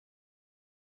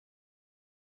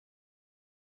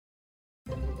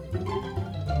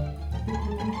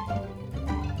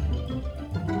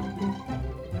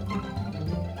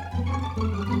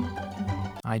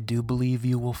I do believe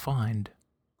you will find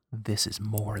this is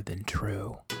more than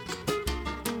true.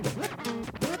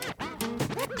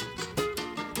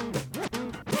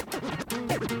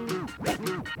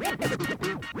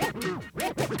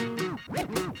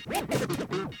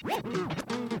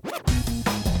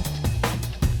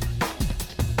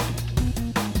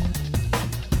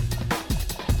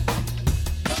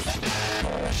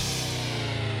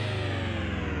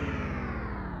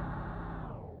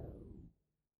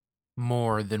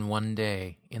 More than one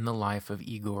day in the life of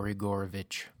Igor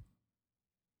Igorovich.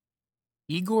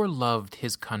 Igor loved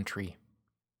his country.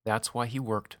 That's why he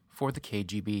worked for the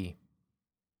KGB.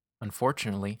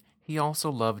 Unfortunately, he also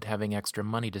loved having extra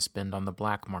money to spend on the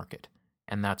black market,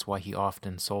 and that's why he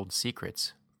often sold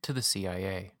secrets to the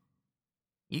CIA.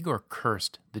 Igor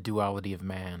cursed the duality of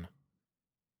man.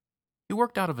 He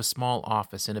worked out of a small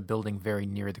office in a building very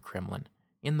near the Kremlin,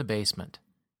 in the basement.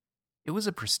 It was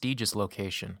a prestigious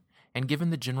location, and given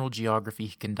the general geography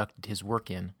he conducted his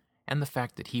work in, and the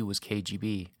fact that he was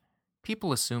KGB,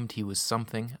 people assumed he was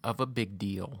something of a big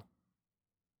deal.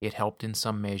 It helped in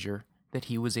some measure that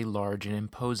he was a large and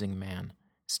imposing man,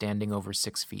 standing over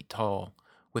 6 feet tall,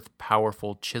 with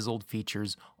powerful, chiseled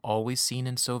features always seen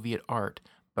in Soviet art,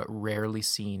 but rarely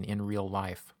seen in real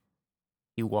life.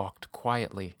 He walked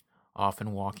quietly,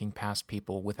 often walking past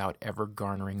people without ever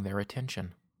garnering their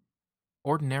attention.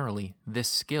 Ordinarily, this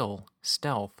skill,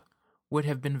 stealth, would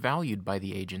have been valued by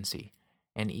the agency,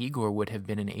 and Igor would have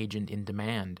been an agent in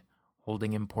demand,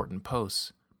 holding important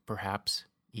posts, perhaps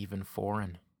even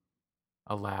foreign.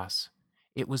 Alas,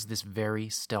 it was this very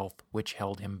stealth which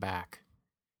held him back.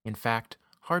 In fact,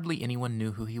 hardly anyone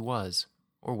knew who he was,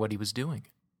 or what he was doing,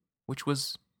 which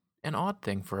was an odd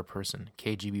thing for a person,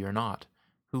 KGB or not,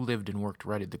 who lived and worked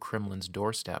right at the Kremlin's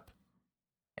doorstep.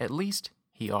 At least,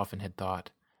 he often had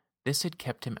thought, this had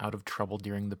kept him out of trouble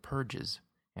during the purges,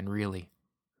 and really,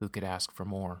 who could ask for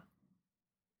more?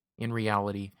 In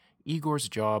reality, Igor's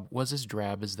job was as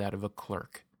drab as that of a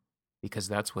clerk, because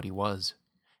that's what he was,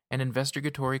 an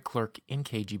investigatory clerk in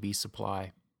KGB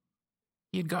supply.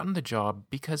 He had gotten the job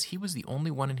because he was the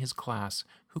only one in his class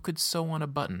who could sew on a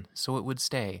button so it would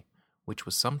stay, which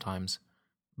was sometimes,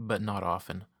 but not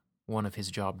often, one of his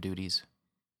job duties.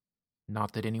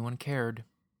 Not that anyone cared.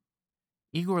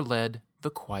 Igor led the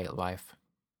quiet life.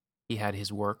 He had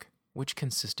his work, which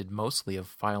consisted mostly of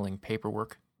filing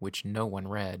paperwork which no one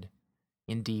read.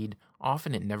 Indeed,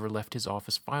 often it never left his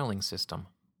office filing system.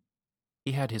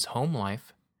 He had his home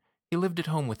life. He lived at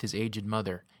home with his aged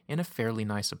mother in a fairly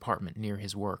nice apartment near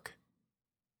his work.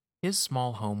 His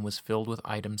small home was filled with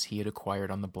items he had acquired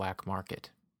on the black market.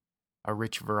 A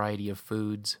rich variety of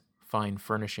foods, fine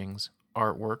furnishings,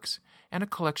 artworks, and a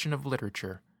collection of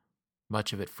literature,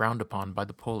 much of it frowned upon by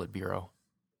the Politburo.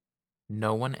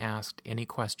 No one asked any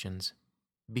questions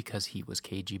because he was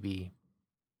KGB.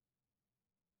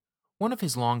 One of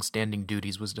his long-standing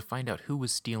duties was to find out who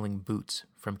was stealing boots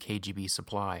from KGB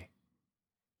supply.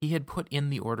 He had put in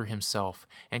the order himself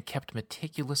and kept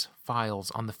meticulous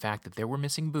files on the fact that there were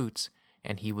missing boots,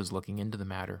 and he was looking into the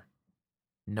matter.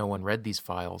 No one read these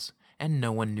files, and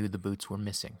no one knew the boots were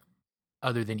missing,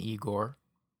 other than Igor,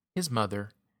 his mother,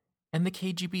 and the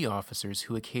KGB officers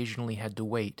who occasionally had to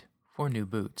wait for new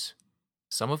boots,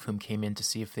 some of whom came in to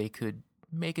see if they could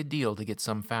make a deal to get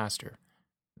some faster.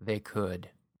 They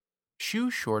could.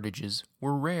 Shoe shortages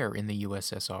were rare in the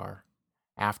USSR.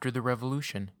 After the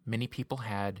revolution, many people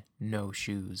had no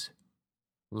shoes.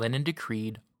 Lenin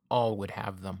decreed all would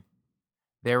have them.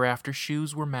 Thereafter,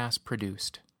 shoes were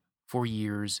mass-produced. For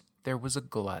years, there was a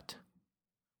glut.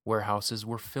 Warehouses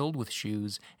were filled with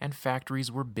shoes, and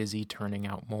factories were busy turning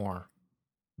out more.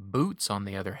 Boots, on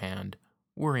the other hand,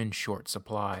 were in short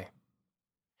supply.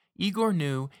 Igor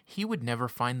knew he would never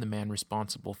find the man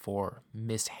responsible for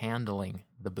mishandling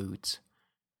the boots.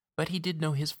 But he did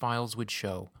know his files would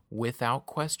show, without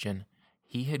question,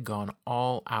 he had gone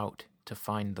all out to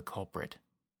find the culprit.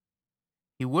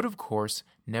 He would, of course,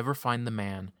 never find the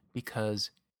man because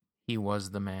he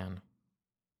was the man.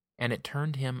 And it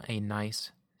turned him a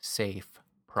nice, safe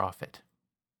profit.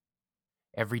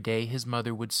 Every day his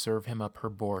mother would serve him up her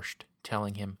borscht,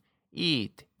 telling him,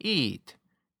 "Eat, eat.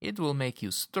 It will make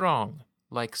you strong,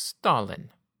 like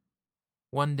Stalin."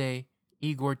 One day,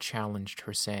 Igor challenged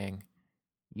her, saying,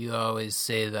 "You always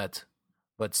say that,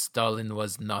 but Stalin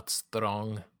was not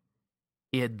strong.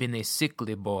 He had been a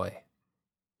sickly boy.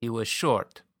 He was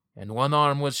short, and one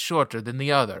arm was shorter than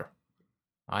the other.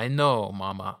 I know,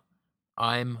 Mama.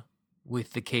 I'm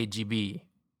with the KGB.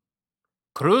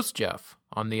 Khrushchev,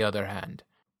 on the other hand,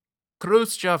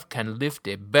 Khrushchev can lift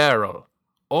a barrel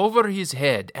over his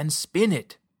head and spin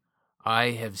it.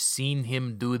 I have seen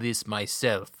him do this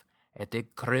myself, at a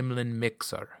Kremlin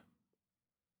mixer.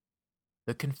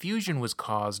 The confusion was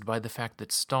caused by the fact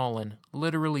that Stalin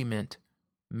literally meant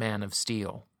man of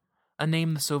steel, a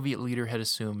name the Soviet leader had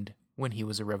assumed when he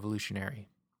was a revolutionary.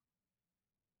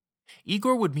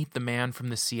 Igor would meet the man from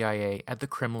the CIA at the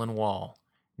Kremlin Wall,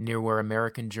 near where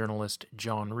American journalist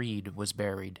John Reed was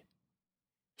buried.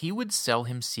 He would sell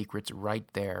him secrets right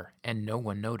there, and no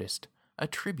one noticed, a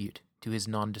tribute to his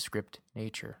nondescript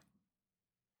nature.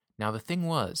 Now the thing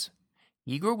was,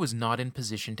 Igor was not in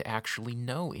position to actually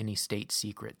know any state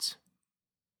secrets.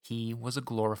 He was a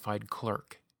glorified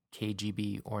clerk,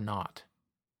 KGB or not.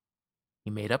 He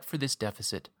made up for this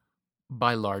deficit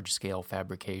by large-scale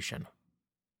fabrication.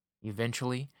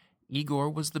 Eventually, Igor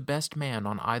was the best man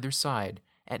on either side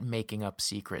at making up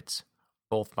secrets,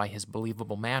 both by his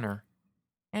believable manner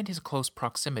and his close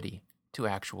proximity to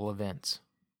actual events.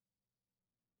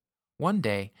 One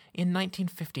day, in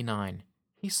 1959,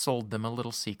 he sold them a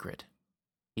little secret.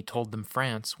 He told them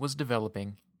France was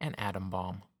developing an atom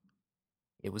bomb.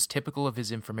 It was typical of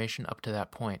his information up to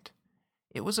that point.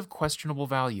 It was of questionable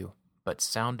value, but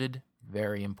sounded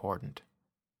very important.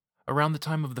 Around the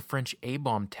time of the French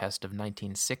A-bomb test of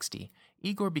 1960,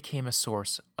 Igor became a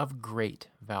source of great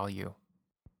value.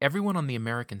 Everyone on the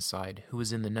American side who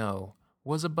was in the know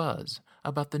was abuzz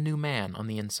about the new man on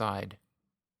the inside.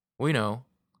 "We know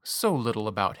so little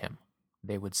about him,"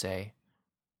 they would say,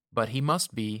 "but he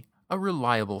must be a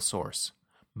reliable source,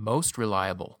 most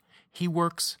reliable. He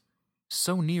works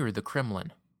so near the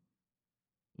Kremlin."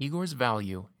 Igor's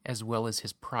value, as well as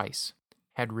his price,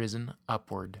 had risen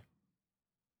upward.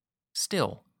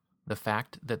 Still, the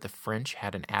fact that the French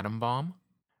had an atom bomb,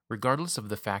 regardless of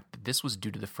the fact that this was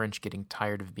due to the French getting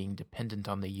tired of being dependent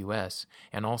on the U.S.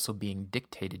 and also being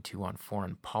dictated to on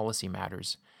foreign policy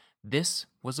matters, this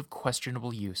was of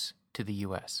questionable use to the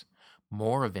U.S.,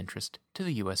 more of interest to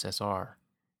the USSR.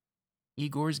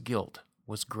 Igor's guilt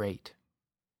was great.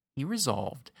 He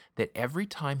resolved that every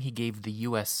time he gave the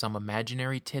U.S. some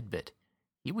imaginary tidbit,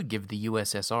 he would give the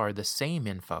USSR the same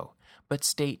info, but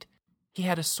state he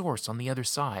had a source on the other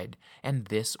side, and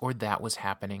this or that was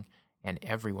happening, and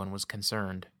everyone was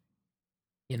concerned.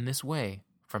 In this way,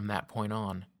 from that point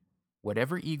on,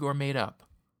 whatever Igor made up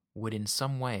would in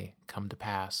some way come to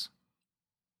pass.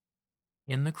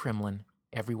 In the Kremlin,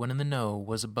 everyone in the know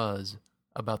was abuzz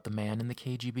about the man in the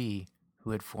KGB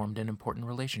who had formed an important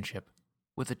relationship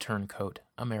with a turncoat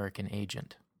American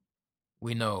agent.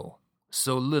 "We know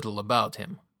so little about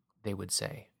him," they would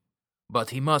say,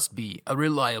 "but he must be a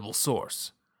reliable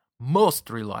source, most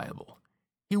reliable.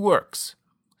 He works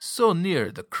so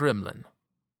near the Kremlin."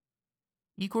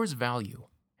 Igor's value,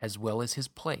 as well as his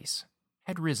place,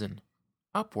 had risen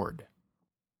upward.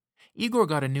 Igor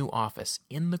got a new office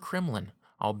in the Kremlin,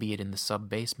 albeit in the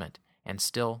sub-basement, and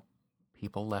still,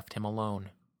 people left him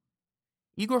alone.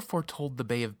 Igor foretold the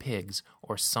Bay of Pigs,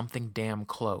 or something damn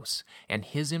close, and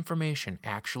his information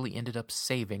actually ended up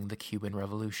saving the Cuban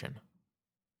Revolution.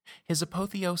 His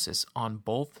apotheosis on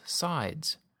both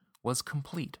sides was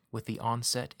complete with the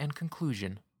onset and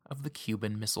conclusion of the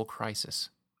Cuban Missile Crisis.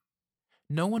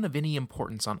 No one of any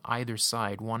importance on either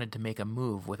side wanted to make a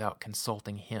move without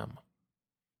consulting him.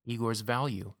 Igor's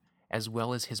value, as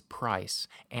well as his price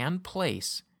and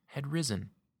place, had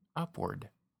risen upward.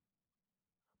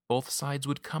 Both sides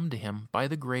would come to him by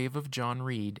the grave of John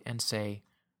Reed and say,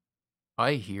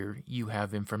 "I hear you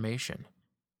have information."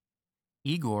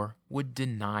 Igor would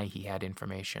deny he had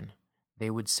information. They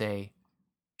would say,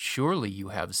 "Surely you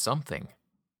have something."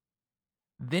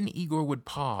 Then Igor would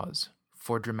pause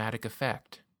for dramatic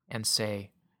effect and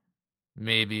say,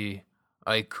 "Maybe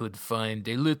I could find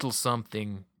a little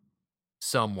something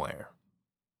somewhere."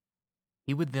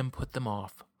 He would then put them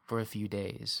off for a few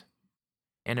days.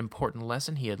 An important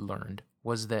lesson he had learned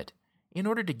was that, in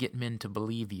order to get men to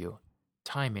believe you,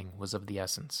 timing was of the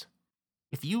essence.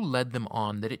 If you led them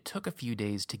on that it took a few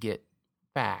days to get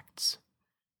facts,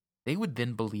 they would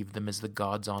then believe them as the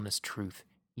God's honest truth,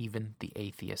 even the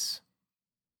atheists.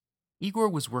 Igor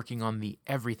was working on the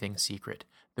everything secret,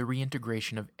 the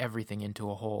reintegration of everything into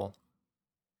a whole.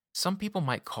 Some people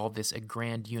might call this a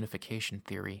grand unification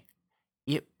theory.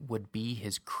 It would be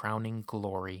his crowning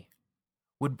glory.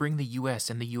 Would bring the U.S.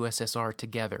 and the USSR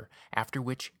together, after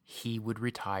which he would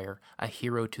retire, a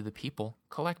hero to the people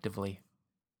collectively.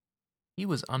 He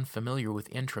was unfamiliar with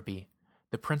entropy,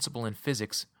 the principle in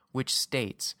physics which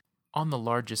states, on the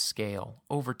largest scale,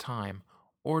 over time,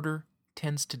 order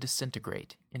tends to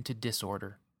disintegrate into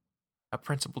disorder, a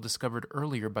principle discovered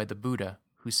earlier by the Buddha,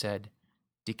 who said,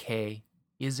 "Decay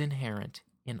is inherent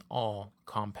in all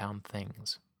compound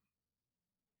things."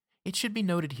 It should be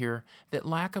noted here that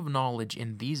lack of knowledge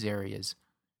in these areas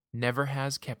never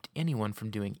has kept anyone from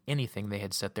doing anything they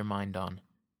had set their mind on.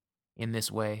 In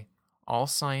this way, all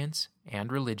science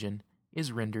and religion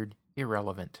is rendered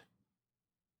irrelevant.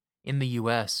 In the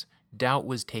U.S., doubt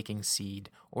was taking seed,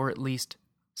 or at least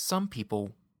some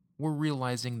people were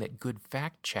realizing that good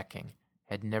fact-checking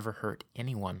had never hurt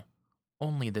anyone,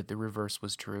 only that the reverse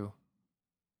was true.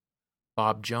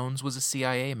 Bob Jones was a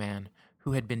CIA man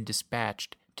who had been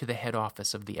dispatched to the head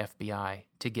office of the FBI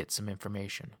to get some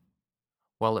information.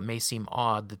 While it may seem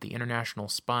odd that the international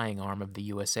spying arm of the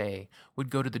USA would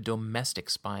go to the domestic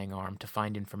spying arm to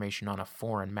find information on a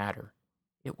foreign matter,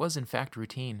 it was in fact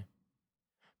routine.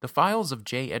 The files of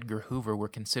J. Edgar Hoover were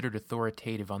considered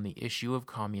authoritative on the issue of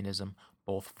communism,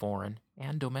 both foreign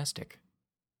and domestic.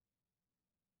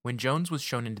 When Jones was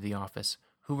shown into the office,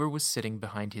 Hoover was sitting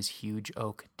behind his huge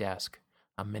oak desk,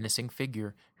 a menacing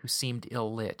figure who seemed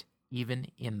ill-lit even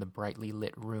in the brightly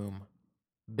lit room.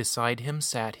 Beside him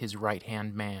sat his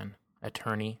right-hand man,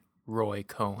 attorney Roy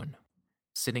Cohn,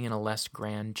 sitting in a less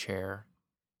grand chair,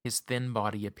 his thin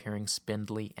body appearing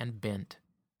spindly and bent,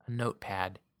 a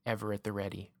notepad ever at the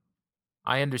ready.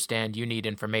 "I understand you need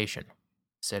information,"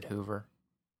 said Hoover,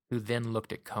 who then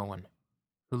looked at Cohen,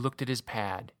 who looked at his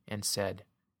pad and said,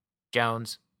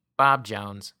 "Jones, Bob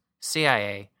Jones,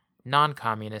 CIA,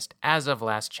 non-communist as of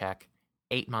last check,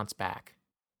 8 months back.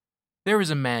 There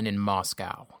is a man in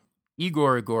Moscow,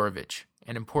 Igor Igorovich,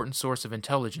 an important source of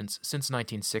intelligence since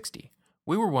 1960.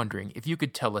 We were wondering if you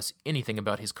could tell us anything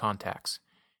about his contacts.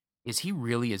 Is he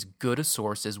really as good a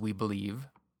source as we believe?"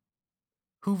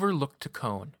 Hoover looked to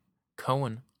Cohen.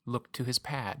 Cohen looked to his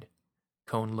pad.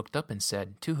 Cohen looked up and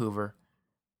said to Hoover,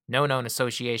 "No known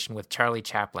association with Charlie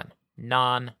Chaplin.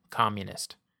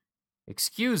 Non-communist."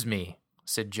 "Excuse me,"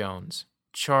 said Jones.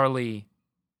 "Charlie..."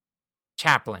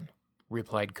 "Chaplin,"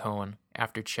 replied Cohen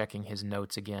after checking his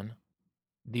notes again.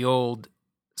 "The old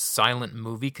silent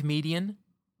movie comedian?"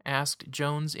 asked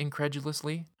Jones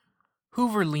incredulously.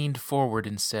 Hoover leaned forward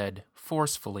and said,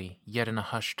 forcefully, yet in a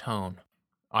hushed tone,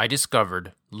 "I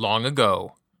discovered, long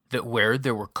ago, that where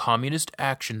there were communist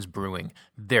actions brewing,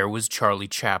 there was Charlie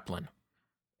Chaplin."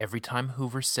 Every time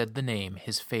Hoover said the name,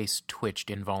 his face twitched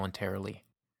involuntarily.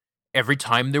 "Every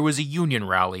time there was a union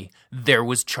rally, there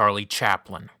was Charlie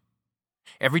Chaplin.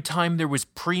 Every time there was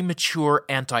premature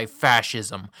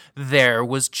anti-fascism, there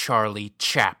was Charlie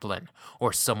Chaplin,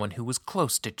 or someone who was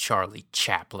close to Charlie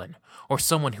Chaplin, or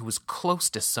someone who was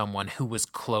close to someone who was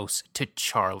close to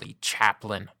Charlie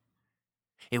Chaplin.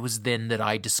 It was then that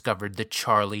I discovered the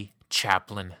Charlie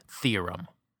Chaplin theorem."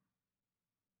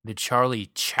 "The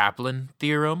Charlie Chaplin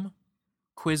theorem?"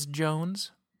 quizzed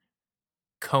Jones.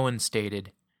 Cohen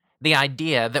stated, "The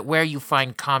idea that where you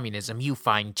find communism, you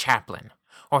find Chaplin,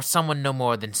 or someone no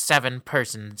more than 7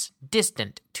 persons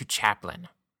distant to Chaplin."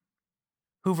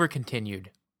 Hoover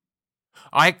continued,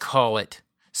 "I call it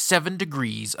 7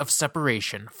 degrees of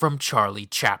separation from Charlie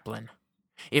Chaplin.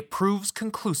 It proves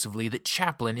conclusively that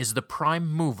Chaplin is the prime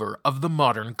mover of the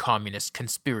modern communist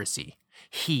conspiracy.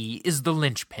 He is the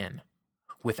linchpin.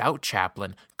 Without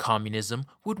Chaplin, communism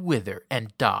would wither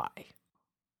and die."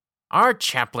 "Our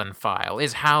Chaplin file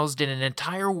is housed in an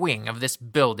entire wing of this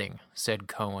building," said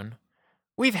Cohen.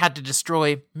 "We've had to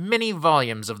destroy many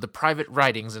volumes of the private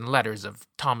writings and letters of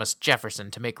Thomas Jefferson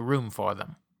to make room for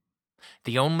them.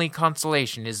 The only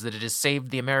consolation is that it has saved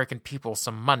the American people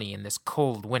some money in this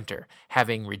cold winter,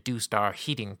 having reduced our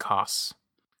heating costs."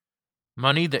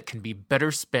 "Money that can be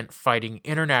better spent fighting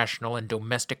international and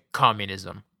domestic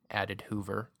communism," added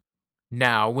Hoover.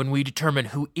 "Now, when we determine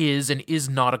who is and is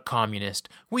not a communist,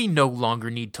 we no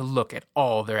longer need to look at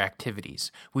all their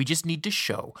activities. We just need to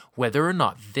show whether or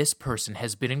not this person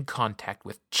has been in contact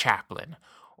with Chaplin,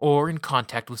 or in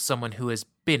contact with someone who has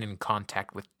been in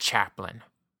contact with Chaplin.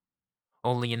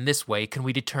 Only in this way can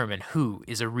we determine who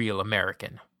is a real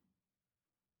American."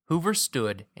 Hoover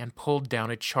stood and pulled down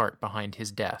a chart behind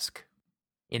his desk.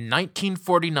 "In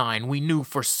 1949, we knew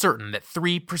for certain that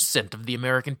 3% of the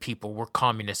American people were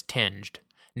communist-tinged.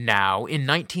 Now, in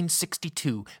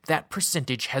 1962, that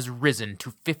percentage has risen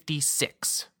to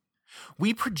 56.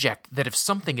 We project that if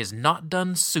something is not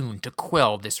done soon to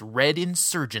quell this red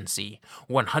insurgency,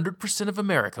 100% of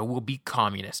America will be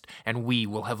communist, and we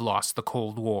will have lost the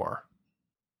Cold War."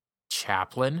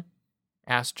 "Chaplin?"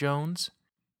 asked Jones.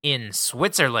 "In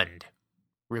Switzerland,"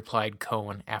 replied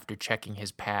Cohen after checking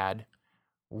his pad.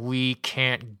 "We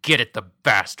can't get at the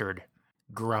bastard,"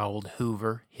 growled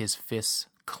Hoover, his fists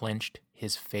clenched,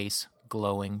 his face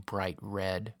glowing bright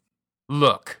red.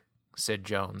 "Look," said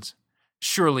Jones,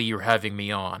 "surely you're having me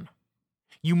on.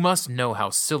 You must know how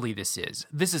silly this is.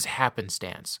 This is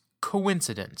happenstance,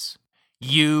 coincidence."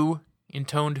 "You,"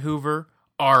 intoned Hoover,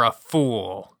 "are a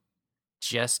fool."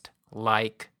 Just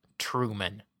like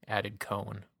Truman, added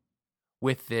Cohen.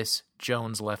 With this,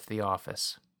 Jones left the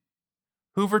office.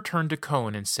 Hoover turned to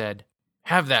Cohen and said,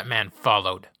 "Have that man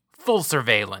followed. Full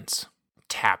surveillance.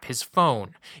 Tap his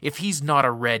phone. If he's not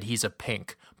a red, he's a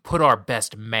pink. Put our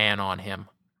best man on him."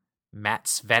 "Matt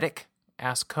Svettik?"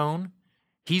 asked Cohen.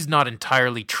 "He's not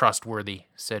entirely trustworthy,"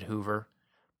 said Hoover.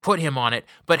 "Put him on it,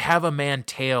 but have a man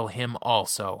tail him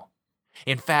also.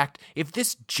 In fact, if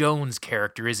this Jones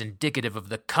character is indicative of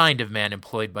the kind of man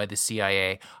employed by the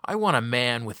CIA, I want a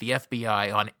man with the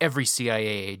FBI on every CIA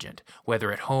agent,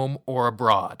 whether at home or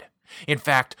abroad. In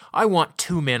fact, I want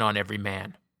 2 men on every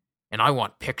man. And I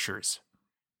want pictures.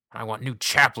 I want new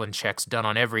Chaplin checks done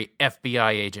on every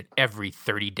FBI agent every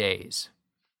 30 days.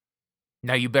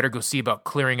 Now you better go see about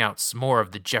clearing out some more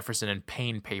of the Jefferson and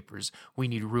Payne papers. We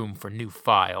need room for new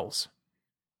files."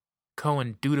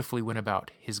 Cohen dutifully went about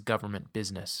his government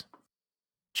business.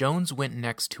 Jones went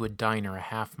next to a diner a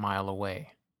half-mile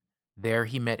away. There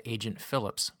he met Agent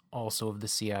Phillips, also of the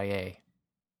CIA.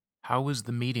 "How was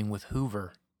the meeting with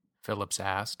Hoover?" Phillips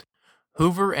asked.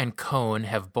 "Hoover and Cohen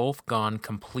have both gone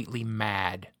completely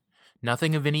mad.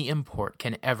 Nothing of any import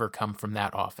can ever come from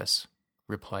that office,"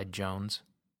 replied Jones.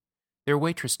 Their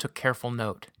waitress took careful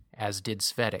note, as did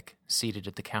Svettik, seated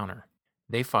at the counter.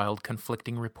 They filed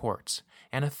conflicting reports,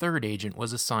 and a third agent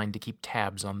was assigned to keep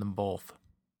tabs on them both.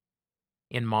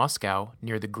 In Moscow,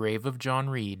 near the grave of John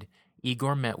Reed,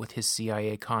 Igor met with his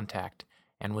CIA contact,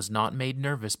 and was not made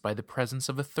nervous by the presence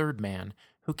of a third man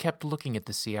who kept looking at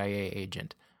the CIA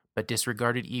agent, but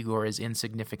disregarded Igor as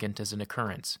insignificant as an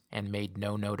occurrence, and made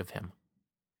no note of him.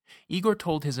 Igor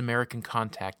told his American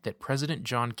contact that President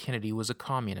John Kennedy was a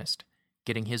communist,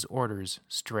 getting his orders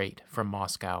straight from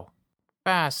Moscow.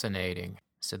 "Fascinating,"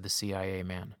 said the CIA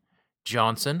man.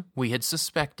 "Johnson, we had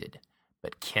suspected.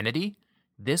 But Kennedy?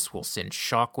 This will send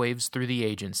shockwaves through the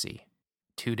agency."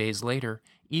 2 days later,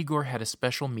 Igor had a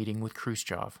special meeting with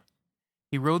Khrushchev.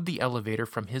 He rode the elevator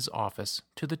from his office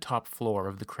to the top floor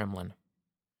of the Kremlin.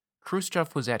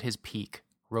 Khrushchev was at his peak,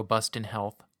 robust in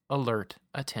health, alert,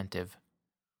 attentive.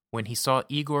 When he saw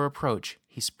Igor approach,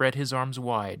 he spread his arms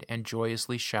wide and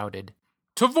joyously shouted,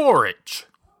 "Tvorich!"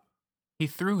 He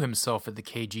threw himself at the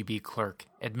KGB clerk,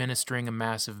 administering a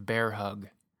massive bear hug.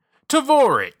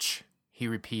 "Tvorich!" he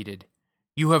repeated.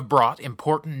 "You have brought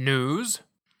important news?"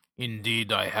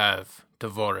 "Indeed I have,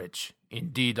 Tvorich.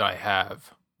 Indeed I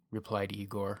have," replied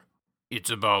Igor. "It's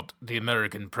about the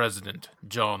American president,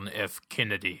 John F.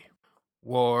 Kennedy."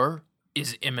 "War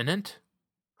is imminent?"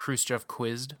 Khrushchev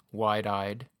quizzed,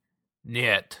 wide-eyed.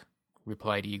 "Niet,"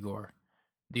 replied Igor.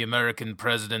 "The American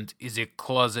president is a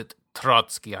closet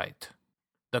Trotskyite.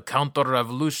 The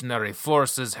counter-revolutionary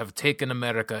forces have taken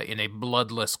America in a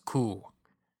bloodless coup.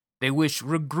 They wish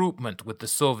regroupment with the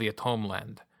Soviet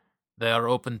homeland. They are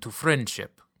open to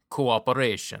friendship,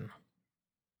 cooperation."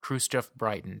 Khrushchev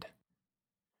brightened.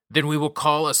 "Then we will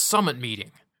call a summit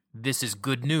meeting. This is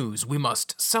good news. We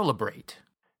must celebrate.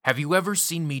 Have you ever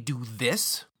seen me do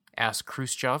this?" asked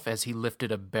Khrushchev as he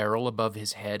lifted a barrel above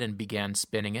his head and began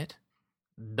spinning it.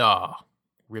 "Da,"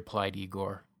 replied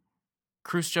Igor.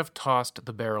 Khrushchev tossed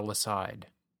the barrel aside.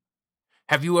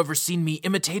 "Have you ever seen me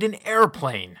imitate an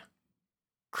airplane?"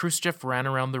 Khrushchev ran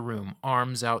around the room,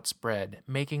 arms outspread,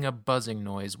 making a buzzing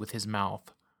noise with his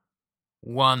mouth.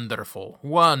 "Wonderful,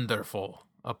 wonderful,"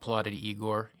 applauded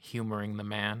Igor, humoring the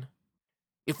man.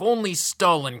 "If only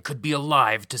Stalin could be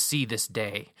alive to see this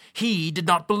day. He did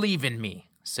not believe in me,"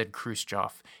 said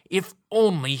Khrushchev. "If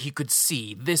only he could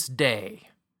see this day."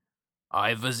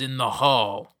 "I was in the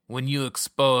hall when you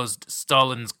exposed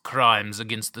Stalin's crimes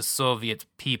against the Soviet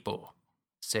people,"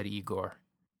 said Igor.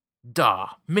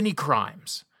 "Da, many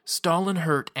crimes. Stalin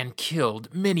hurt and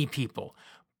killed many people.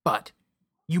 But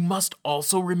you must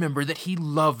also remember that he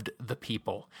loved the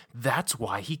people. That's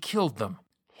why he killed them.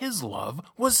 His love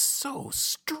was so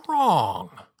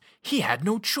strong. He had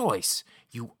no choice.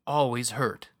 You always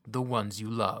hurt the ones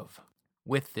you love."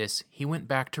 With this, he went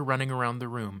back to running around the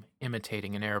room,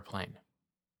 imitating an airplane.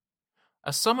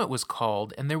 A summit was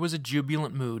called, and there was a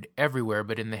jubilant mood everywhere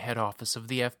but in the head office of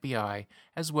the FBI,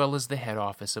 as well as the head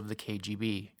office of the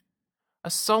KGB. A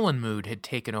sullen mood had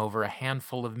taken over a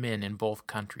handful of men in both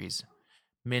countries,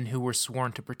 men who were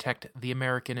sworn to protect the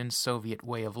American and Soviet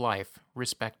way of life,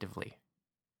 respectively.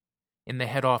 In the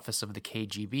head office of the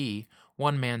KGB,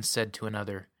 one man said to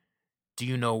another, "Do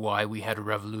you know why we had a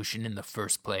revolution in the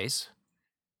first place?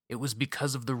 It was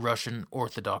because of the Russian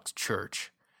Orthodox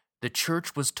Church. The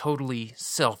Church was totally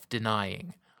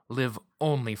self-denying, live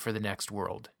only for the next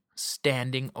world,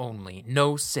 standing only,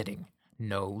 no sitting,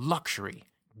 no luxury,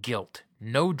 guilt,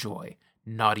 no joy,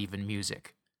 not even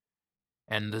music.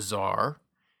 And the Tsar?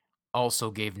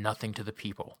 also gave nothing to the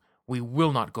people. We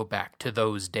will not go back to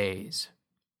those days.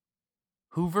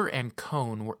 Hoover and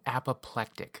Cohn were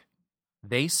apoplectic.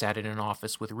 They sat in an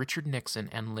office with Richard Nixon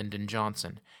and Lyndon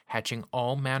Johnson, hatching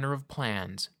all manner of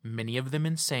plans, many of them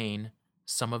insane,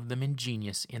 some of them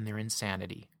ingenious in their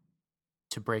insanity.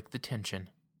 To break the tension,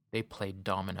 they played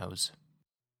dominoes.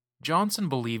 Johnson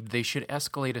believed they should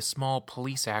escalate a small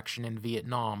police action in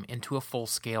Vietnam into a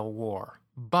full-scale war.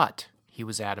 But, he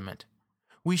was adamant,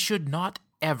 we should not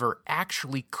ever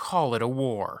actually call it a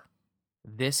war.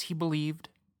 This, he believed,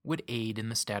 would aid in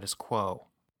the status quo.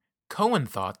 Cohen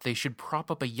thought they should prop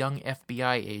up a young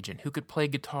FBI agent who could play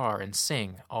guitar and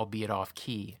sing, albeit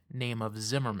off-key, name of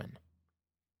Zimmerman.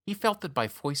 He felt that by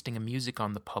foisting a music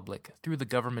on the public through the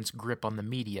government's grip on the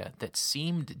media that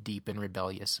seemed deep and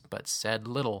rebellious but said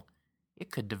little, it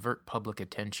could divert public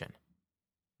attention.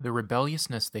 The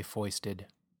rebelliousness they foisted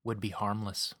would be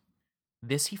harmless.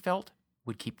 This, he felt,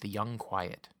 would keep the young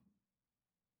quiet.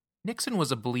 Nixon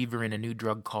was a believer in a new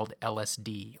drug called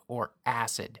LSD, or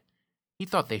acid. He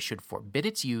thought they should forbid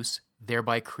its use,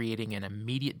 thereby creating an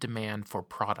immediate demand for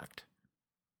product.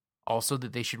 Also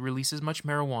that they should release as much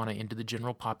marijuana into the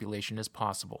general population as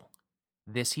possible.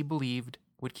 This, he believed,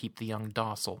 would keep the young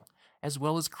docile, as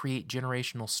well as create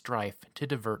generational strife to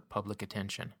divert public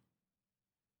attention.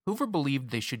 Hoover believed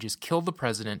they should just kill the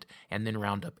president and then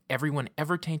round up everyone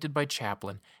ever tainted by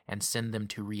Chaplin and send them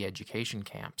to re-education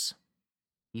camps.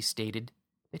 He stated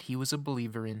that he was a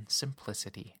believer in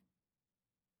simplicity.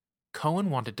 Cohen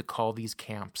wanted to call these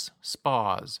camps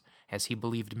spas, as he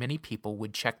believed many people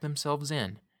would check themselves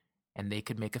in, and they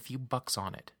could make a few bucks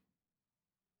on it.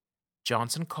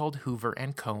 Johnson called Hoover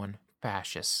and Cohen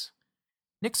fascists.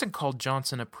 Nixon called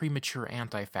Johnson a premature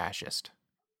anti-fascist.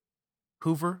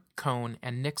 Hoover, Cohen,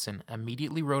 and Nixon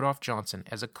immediately wrote off Johnson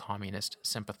as a communist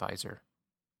sympathizer.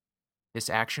 This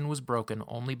action was broken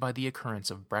only by the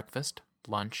occurrence of breakfast,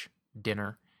 lunch,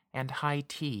 dinner, and high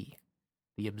tea,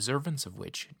 the observance of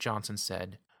which, Johnson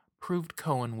said, proved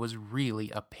Cohen was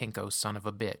really a pinko son of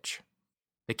a bitch.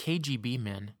 The KGB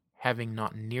men, having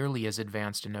not nearly as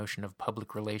advanced a notion of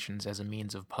public relations as a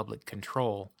means of public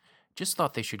control, just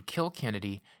thought they should kill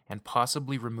Kennedy and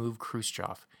possibly remove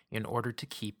Khrushchev in order to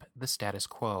keep the status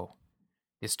quo.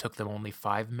 This took them only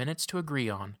 5 minutes to agree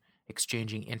on,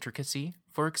 exchanging intricacy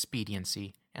for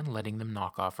expediency and letting them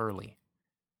knock off early.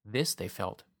 This, they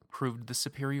felt, proved the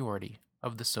superiority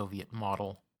of the Soviet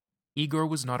model. Igor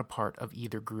was not a part of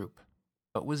either group,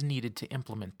 but was needed to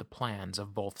implement the plans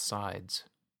of both sides.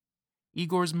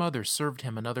 Igor's mother served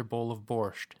him another bowl of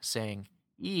borscht, saying,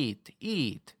 "Eat,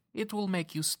 eat. It will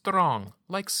make you strong,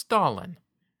 like Stalin."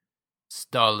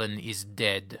 "Stalin is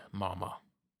dead, Mama."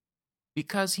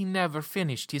 "Because he never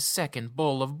finished his second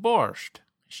bowl of borscht,"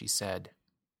 she said.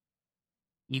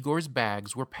 Igor's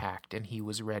bags were packed and he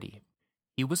was ready.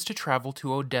 He was to travel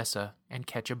to Odessa and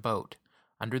catch a boat,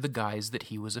 under the guise that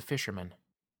he was a fisherman.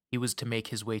 He was to make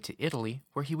his way to Italy,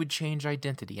 where he would change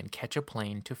identity and catch a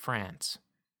plane to France.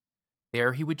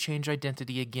 There he would change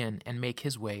identity again and make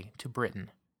his way to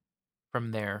Britain.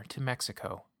 From there to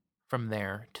Mexico. From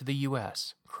there to the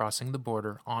U.S., crossing the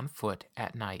border on foot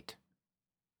at night.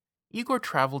 Igor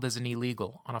traveled as an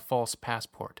illegal on a false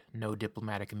passport, no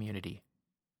diplomatic immunity.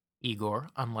 Igor,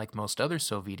 unlike most other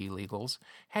Soviet illegals,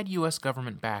 had U.S.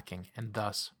 government backing and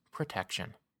thus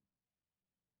protection.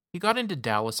 He got into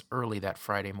Dallas early that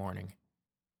Friday morning.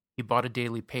 He bought a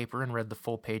daily paper and read the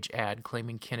full-page ad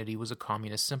claiming Kennedy was a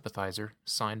communist sympathizer,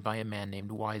 signed by a man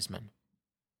named Wiseman.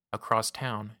 Across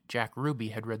town, Jack Ruby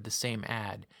had read the same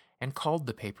ad and called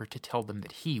the paper to tell them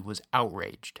that he was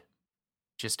outraged.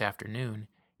 Just after noon,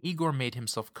 Igor made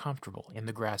himself comfortable in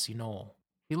the grassy knoll.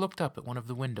 He looked up at one of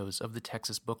the windows of the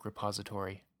Texas Book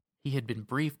Repository. He had been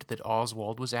briefed that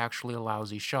Oswald was actually a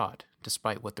lousy shot,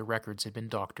 despite what the records had been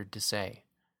doctored to say.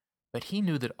 But he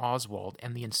knew that Oswald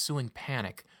and the ensuing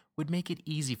panic would make it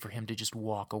easy for him to just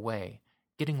walk away,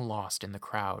 getting lost in the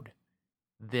crowd.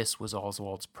 This was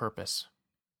Oswald's purpose.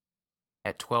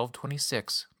 At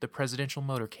 12:26, the presidential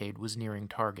motorcade was nearing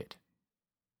target.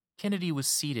 Kennedy was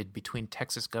seated between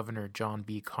Texas Governor John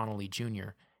B. Connally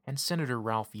Jr. and Senator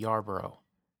Ralph Yarborough.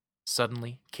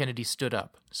 Suddenly, Kennedy stood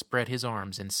up, spread his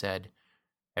arms, and said,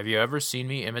 "Have you ever seen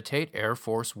me imitate Air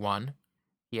Force One?"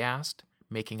 he asked,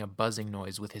 making a buzzing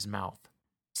noise with his mouth.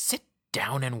 "Sit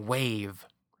down and wave,"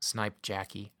 sniped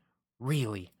Jackie.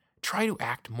 "Really, try to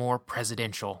act more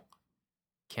presidential."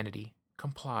 Kennedy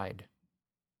complied.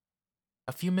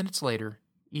 A few minutes later,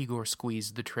 Igor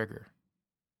squeezed the trigger.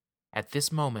 At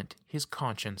this moment, his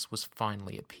conscience was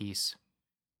finally at peace,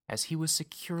 as he was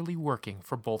securely working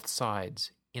for both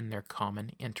sides in their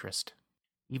common interest.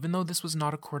 Even though this was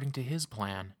not according to his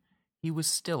plan, he was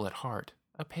still at heart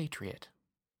a patriot.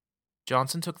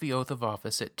 Johnson took the oath of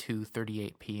office at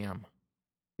 2:38 p.m.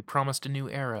 He promised a new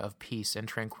era of peace and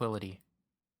tranquility.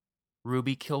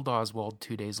 Ruby killed Oswald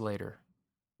 2 days later.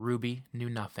 Ruby knew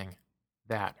nothing.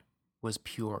 That was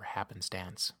pure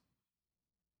happenstance.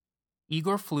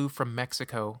 Igor flew from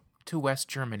Mexico to West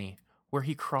Germany, where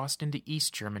he crossed into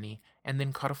East Germany and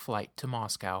then caught a flight to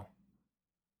Moscow.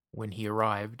 When he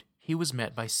arrived, he was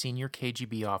met by senior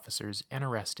KGB officers and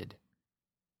arrested.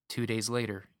 2 days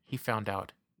later, he found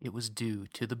out it was due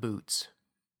to the boots.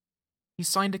 He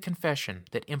signed a confession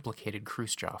that implicated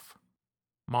Khrushchev.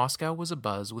 Moscow was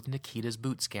abuzz with Nikita's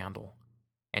boot scandal,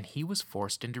 and he was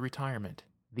forced into retirement,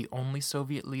 the only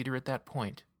Soviet leader at that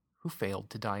point who failed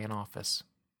to die in office.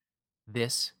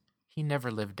 This he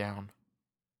never lived down.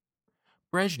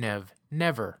 Brezhnev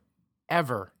never,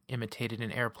 ever imitated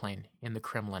an airplane in the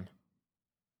Kremlin.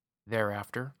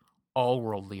 Thereafter, all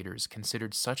world leaders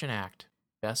considered such an act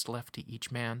best left to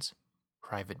each man's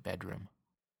private bedroom.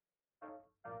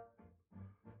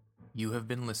 You have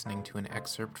been listening to an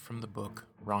excerpt from the book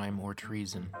Rhyme or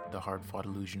Treason, The Hard-Fought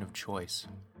Illusion of Choice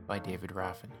by David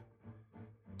Raffin.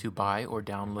 To buy or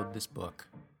download this book,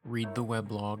 read the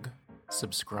weblog,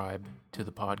 subscribe to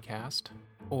the podcast,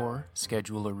 or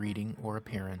schedule a reading or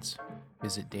appearance,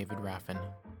 visit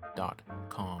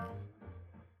davidraffin.com.